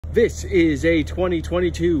This is a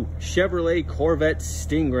 2022 Chevrolet Corvette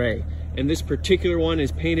Stingray, and this particular one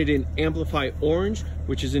is painted in Amplify Orange,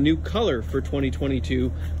 which is a new color for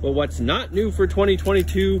 2022. But what's not new for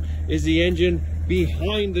 2022 is the engine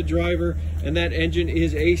behind the driver, and that engine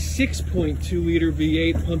is a 6.2 liter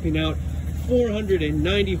V8 pumping out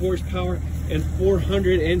 490 horsepower and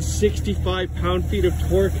 465 pound-feet of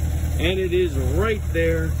torque, and it is right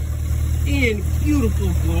there in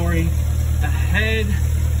beautiful glory ahead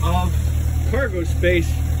of cargo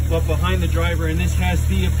space but behind the driver. And this has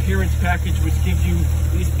the appearance package, which gives you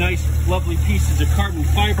these nice lovely pieces of carbon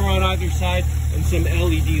fiber on either side and some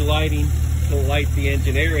LED lighting to light the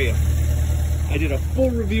engine area. I did a full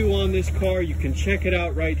review on this car. You can check it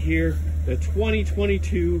out right here. The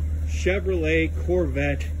 2022 Chevrolet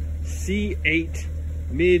Corvette C8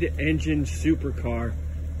 mid-engine supercar.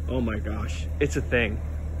 Oh my gosh, it's a thing.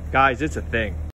 Guys, it's a thing.